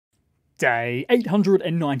Day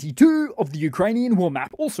 892 of the Ukrainian War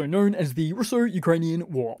Map, also known as the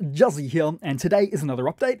Russo-Ukrainian War. Juzzie here, and today is another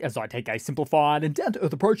update as I take a simplified and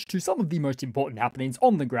down-to-earth approach to some of the most important happenings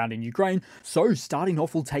on the ground in Ukraine. So starting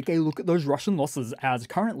off, we'll take a look at those Russian losses, as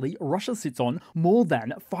currently Russia sits on more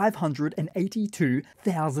than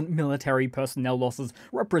 582,000 military personnel losses,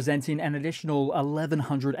 representing an additional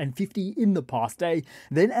 1,150 in the past day.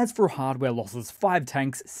 Then as for hardware losses, 5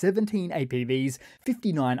 tanks, 17 APVs,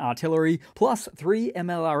 59 artillery, plus 3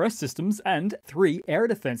 MLRS systems and 3 air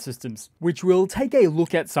defense systems, which we'll take a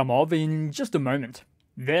look at some of in just a moment.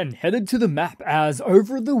 Then headed to the map, as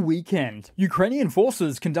over the weekend, Ukrainian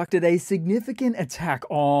forces conducted a significant attack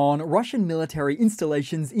on Russian military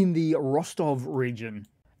installations in the Rostov region.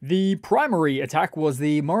 The primary attack was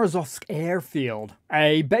the Morozovsk airfield,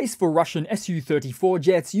 a base for Russian Su-34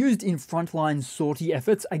 jets used in frontline sortie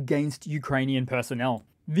efforts against Ukrainian personnel.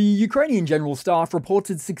 The Ukrainian General Staff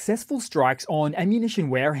reported successful strikes on ammunition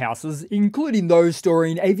warehouses, including those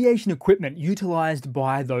storing aviation equipment utilized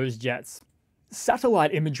by those jets.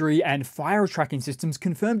 Satellite imagery and fire tracking systems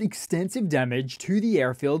confirmed extensive damage to the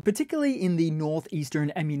airfield, particularly in the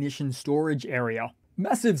northeastern ammunition storage area.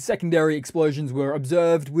 Massive secondary explosions were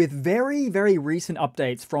observed, with very recent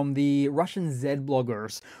updates from the Russian Z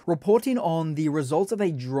bloggers reporting on the results of a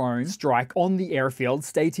drone strike on the airfield,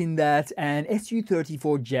 stating that an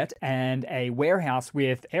Su-34 jet and a warehouse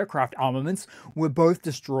with aircraft armaments were both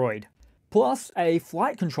destroyed. Plus, a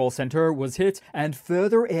flight control center was hit, and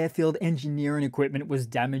further airfield engineering equipment was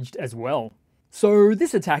damaged as well. So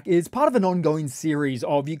this attack is part of an ongoing series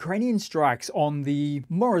of Ukrainian strikes on the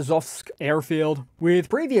Morozovsk airfield, with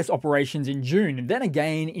previous operations in June and then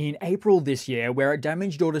again in April this year, where it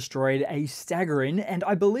damaged or destroyed a staggering and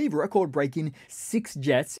I believe record-breaking 6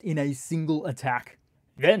 jets in a single attack.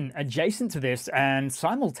 Then, adjacent to this and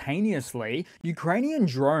simultaneously, Ukrainian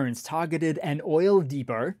drones targeted an oil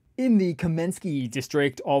depot in the Kamensky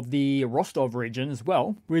district of the Rostov region as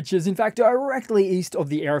well, which is in fact directly east of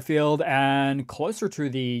the airfield and closer to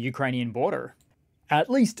the Ukrainian border.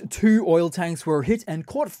 At least 2 oil tanks were hit and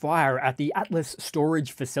caught fire at the Atlas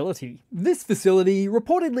storage facility. This facility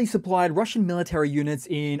reportedly supplied Russian military units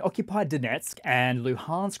in occupied Donetsk and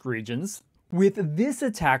Luhansk regions, with this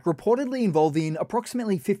attack reportedly involving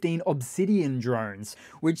approximately 15 Obsidian drones,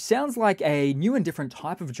 which sounds like a new and different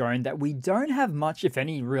type of drone that we don't have much, if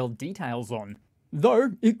any, real details on.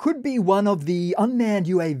 Though, it could be one of the unmanned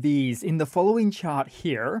UAVs in the following chart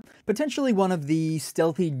here, potentially one of the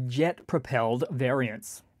stealthy jet-propelled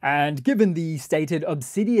variants. And given the stated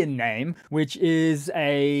Obsidian name, which is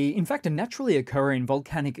in fact a naturally occurring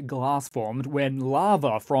volcanic glass formed when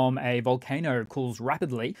lava from a volcano cools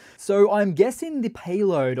rapidly, so I'm guessing the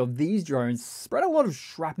payload of these drones spread a lot of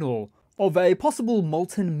shrapnel of a possible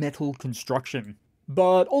molten metal construction.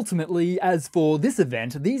 But ultimately, as for this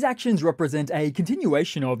event, these actions represent a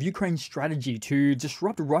continuation of Ukraine's strategy to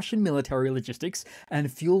disrupt Russian military logistics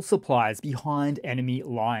and fuel supplies behind enemy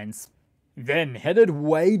lines. Then headed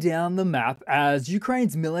way down the map, as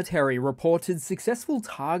Ukraine's military reported successful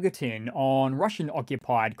targeting on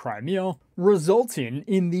Russian-occupied Crimea, resulting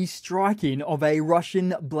in the striking of a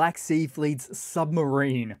Russian Black Sea Fleet's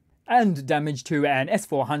submarine, and damage to an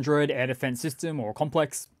S-400 air defense system or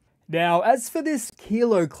complex. Now, as for this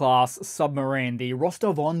Kilo-class submarine, the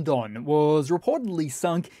Rostov-on-Don was reportedly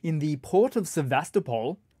sunk in the port of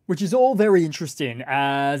Sevastopol, which is all very interesting,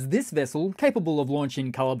 as this vessel, capable of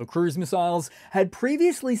launching Kalibr cruise missiles, had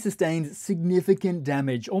previously sustained significant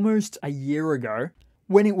damage almost a year ago,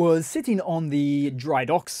 when it was sitting on the dry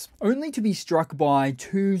docks, only to be struck by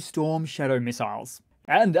 2 Storm Shadow missiles,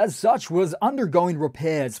 and as such was undergoing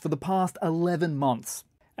repairs for the past 11 months.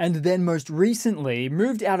 And then most recently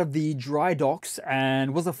moved out of the dry docks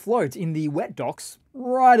and was afloat in the wet docks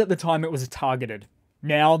right at the time it was targeted.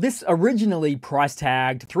 Now, this originally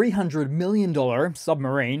price-tagged $300 million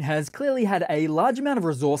submarine has clearly had a large amount of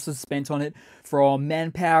resources spent on it, from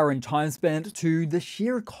manpower and time spent to the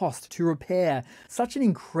sheer cost to repair such an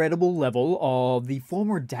incredible level of the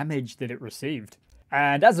former damage that it received.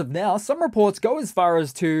 And as of now, some reports go as far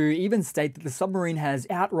as to even state that the submarine has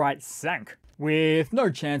outright sank, with no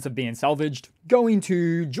chance of being salvaged, going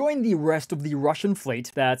to join the rest of the Russian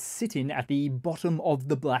fleet that's sitting at the bottom of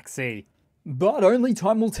the Black Sea. But only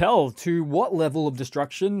time will tell to what level of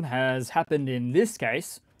destruction has happened in this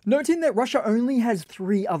case, noting that Russia only has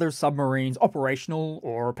 3 other submarines operational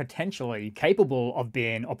or potentially capable of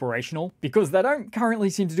being operational, because they don't currently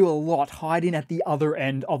seem to do a lot hiding at the other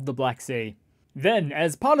end of the Black Sea. Then,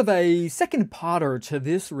 as part of a second-parter to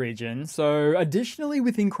this region, so additionally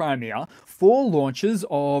within Crimea, 4 launches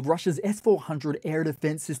of Russia's S-400 air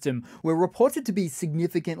defense system were reported to be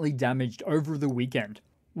significantly damaged over the weekend.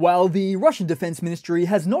 While the Russian Defense Ministry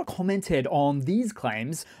has not commented on these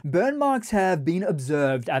claims, burn marks have been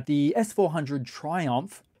observed at the S-400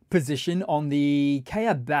 Triumph position on the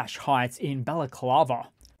Kayabash Heights in Balaclava,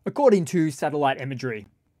 according to satellite imagery.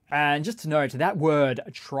 And just to note, that word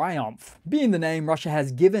triumph being the name Russia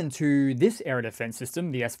has given to this air defense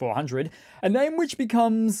system, the S-400, a name which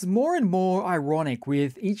becomes more and more ironic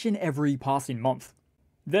with each and every passing month.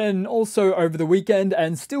 Then also over the weekend,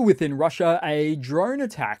 and still within Russia, a drone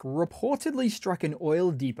attack reportedly struck an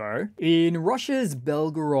oil depot in Russia's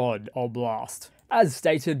Belgorod Oblast, as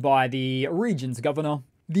stated by the region's governor.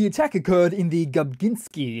 The attack occurred in the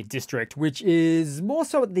Gubginsky district, which is more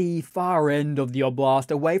so at the far end of the oblast,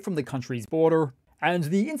 away from the country's border, and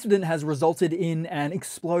the incident has resulted in an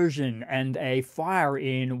explosion and a fire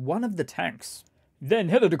in one of the tanks. Then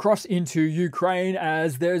headed across into Ukraine,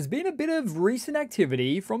 as there's been a bit of recent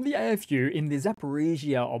activity from the AFU in the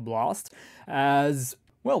Zaporizhia Oblast, as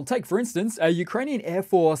well, take for instance, a Ukrainian Air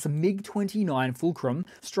Force MiG-29 Fulcrum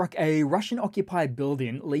struck a Russian-occupied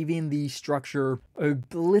building, leaving the structure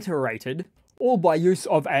obliterated, all by use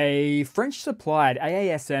of a French-supplied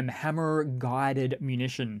AASM hammer-guided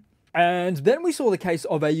munition. And then we saw the case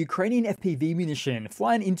of a Ukrainian FPV munition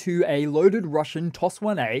flying into a loaded Russian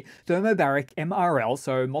TOS-1A thermobaric MRL,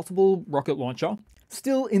 so multiple rocket launcher,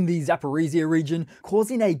 still in the Zaporizhia region,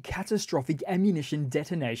 causing a catastrophic ammunition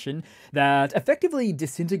detonation that effectively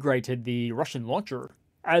disintegrated the Russian launcher.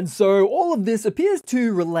 And so all of this appears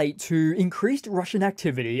to relate to increased Russian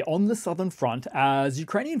activity on the southern front, as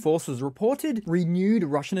Ukrainian forces reported renewed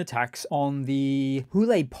Russian attacks on the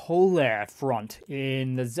Hule-Pole front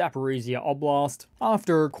in the Zaporizhia Oblast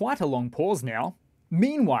after quite a long pause now.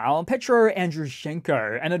 Meanwhile, Petro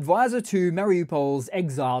Andrushenko, an advisor to Mariupol's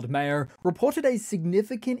exiled mayor, reported a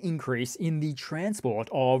significant increase in the transport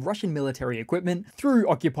of Russian military equipment through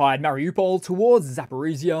occupied Mariupol towards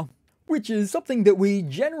Zaporizhia, which is something that we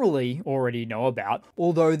generally already know about,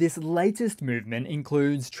 although this latest movement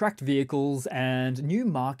includes tracked vehicles and new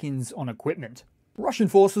markings on equipment. Russian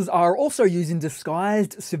forces are also using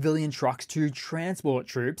disguised civilian trucks to transport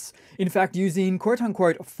troops, in fact using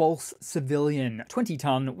quote-unquote false civilian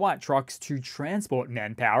 20-ton white trucks to transport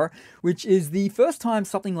manpower, which is the first time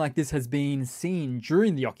something like this has been seen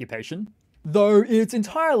during the occupation. Though it's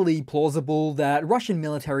entirely plausible that Russian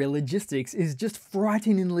military logistics is just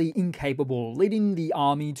frighteningly incapable, leading the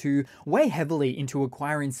army to weigh heavily into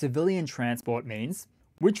acquiring civilian transport means,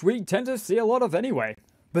 which we tend to see a lot of anyway.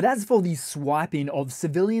 But as for the swiping of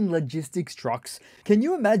civilian logistics trucks, can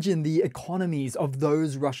you imagine the economies of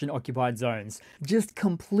those Russian-occupied zones just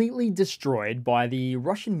completely destroyed by the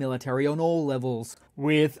Russian military on all levels,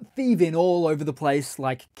 with thieving all over the place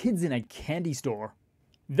like kids in a candy store?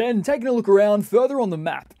 Then taking a look around further on the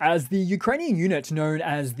map, as the Ukrainian unit known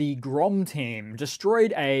as the Grom team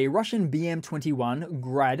destroyed a Russian BM-21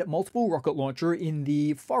 Grad multiple rocket launcher in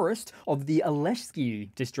the forest of the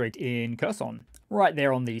Aleshsky district in Kherson, right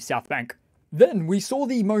there on the south bank. Then we saw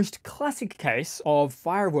the most classic case of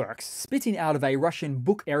fireworks spitting out of a Russian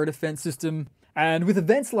Buk air defense system. And with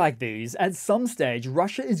events like these, at some stage,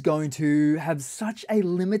 Russia is going to have such a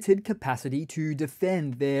limited capacity to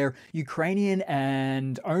defend their Ukrainian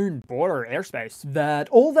and own border airspace that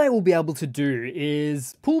all they will be able to do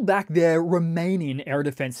is pull back their remaining air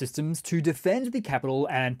defense systems to defend the capital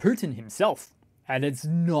and Putin himself. And it's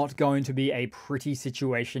not going to be a pretty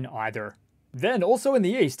situation either. Then also in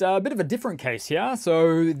the east, a bit of a different case here.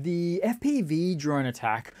 So the FPV drone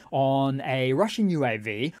attack on a Russian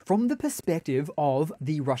UAV from the perspective of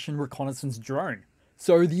the Russian reconnaissance drone.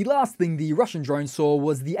 So the last thing the Russian drone saw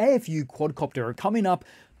was the AFU quadcopter coming up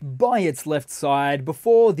by its left side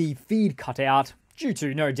before the feed cut out, due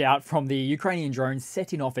to no doubt from the Ukrainian drone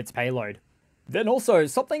setting off its payload. Then also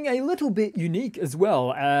something a little bit unique as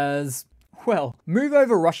well, as well, move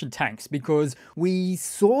over Russian tanks, because we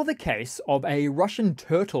saw the case of a Russian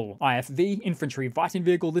Turtle IFV, infantry fighting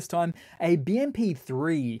vehicle this time, a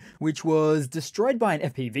BMP-3, which was destroyed by an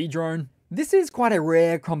FPV drone. This is quite a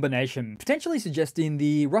rare combination, potentially suggesting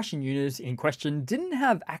the Russian unit in question didn't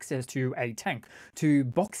have access to a tank to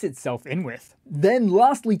box itself in with. Then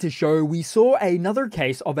lastly to show, we saw another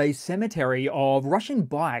case of a cemetery of Russian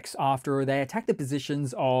bikes after they attacked the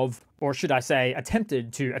positions of, or should I say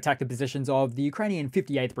attempted to attack the positions of the Ukrainian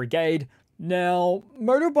 58th Brigade. Now,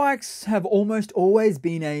 motorbikes have almost always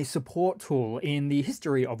been a support tool in the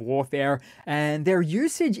history of warfare, and their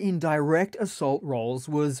usage in direct assault roles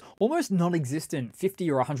was almost non-existent 50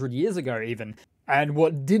 or 100 years ago even. And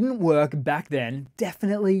what didn't work back then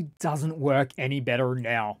definitely doesn't work any better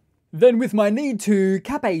now. Then with my need to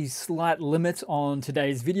cap a slight limit on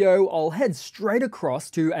today's video, I'll head straight across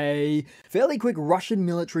to a fairly quick Russian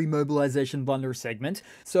military mobilization blunder segment.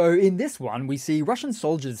 So in this one, we see Russian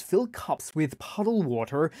soldiers fill cups with puddle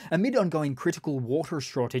water amid ongoing critical water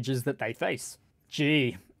shortages that they face.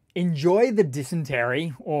 Gee, enjoy the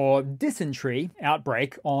dysentery or dysentery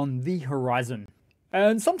outbreak on the horizon.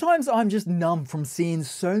 And sometimes I'm just numb from seeing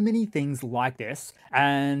so many things like this,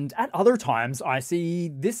 and at other times I see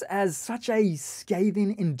this as such a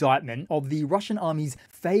scathing indictment of the Russian army's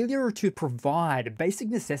failure to provide basic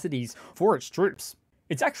necessities for its troops.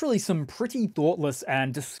 It's actually some pretty thoughtless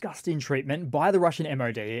and disgusting treatment by the Russian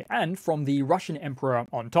MOD and from the Russian Emperor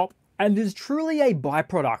on top, and is truly a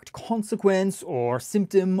byproduct, consequence, or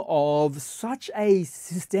symptom of such a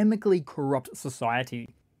systemically corrupt society.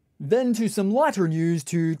 Then to some lighter news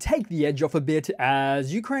to take the edge off a bit,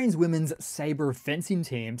 as Ukraine's women's saber fencing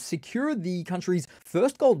team secured the country's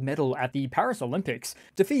first gold medal at the Paris Olympics,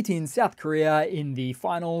 defeating South Korea in the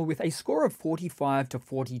final with a score of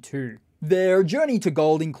 45-42. Their journey to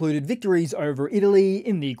gold included victories over Italy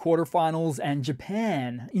in the quarterfinals and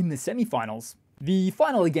Japan in the semifinals. The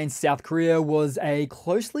final against South Korea was a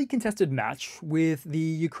closely contested match, with the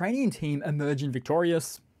Ukrainian team emerging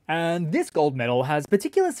victorious. And this gold medal has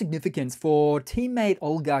particular significance for teammate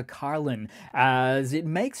Olga Karlin, as it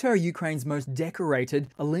makes her Ukraine's most decorated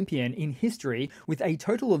Olympian in history with a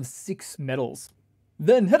total of 6 medals.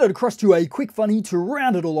 Then headed across to a quick funny to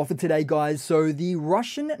round it all off for today, guys. So the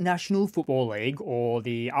Russian National Football League, or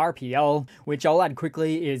the RPL, which I'll add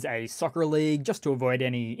quickly is a soccer league, just to avoid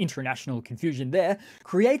any international confusion there,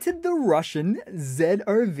 created the Russian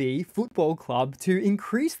ZOV Football Club to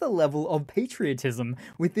increase the level of patriotism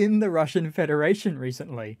within the Russian Federation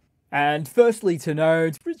recently. And firstly to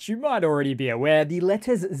note, which you might already be aware, the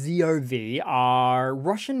letters ZOV are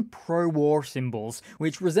Russian pro-war symbols,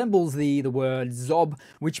 which resembles the word ZOB,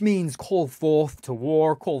 which means call forth to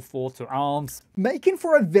war, call forth to arms, making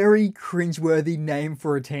for a very cringeworthy name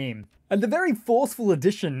for a team. And a very forceful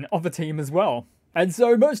addition of a team as well. And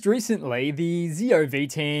so most recently, the ZOV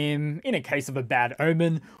team, in a case of a bad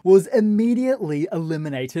omen, was immediately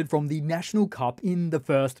eliminated from the National Cup in the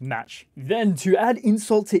first match. Then, to add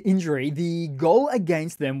insult to injury, the goal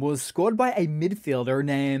against them was scored by a midfielder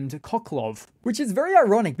named Koklov, which is very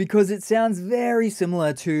ironic because it sounds very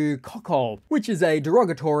similar to kokol, which is a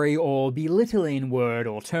derogatory or belittling word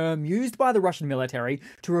or term used by the Russian military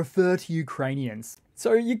to refer to Ukrainians.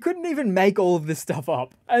 So you couldn't even make all of this stuff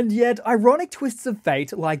up. And yet, ironic twists of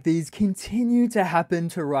fate like these continue to happen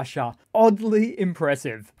to Russia. Oddly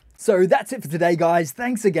impressive. So that's it for today, guys.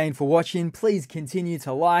 Thanks again for watching. Please continue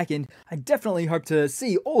to like, and I definitely hope to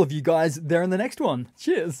see all of you guys there in the next one.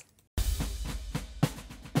 Cheers!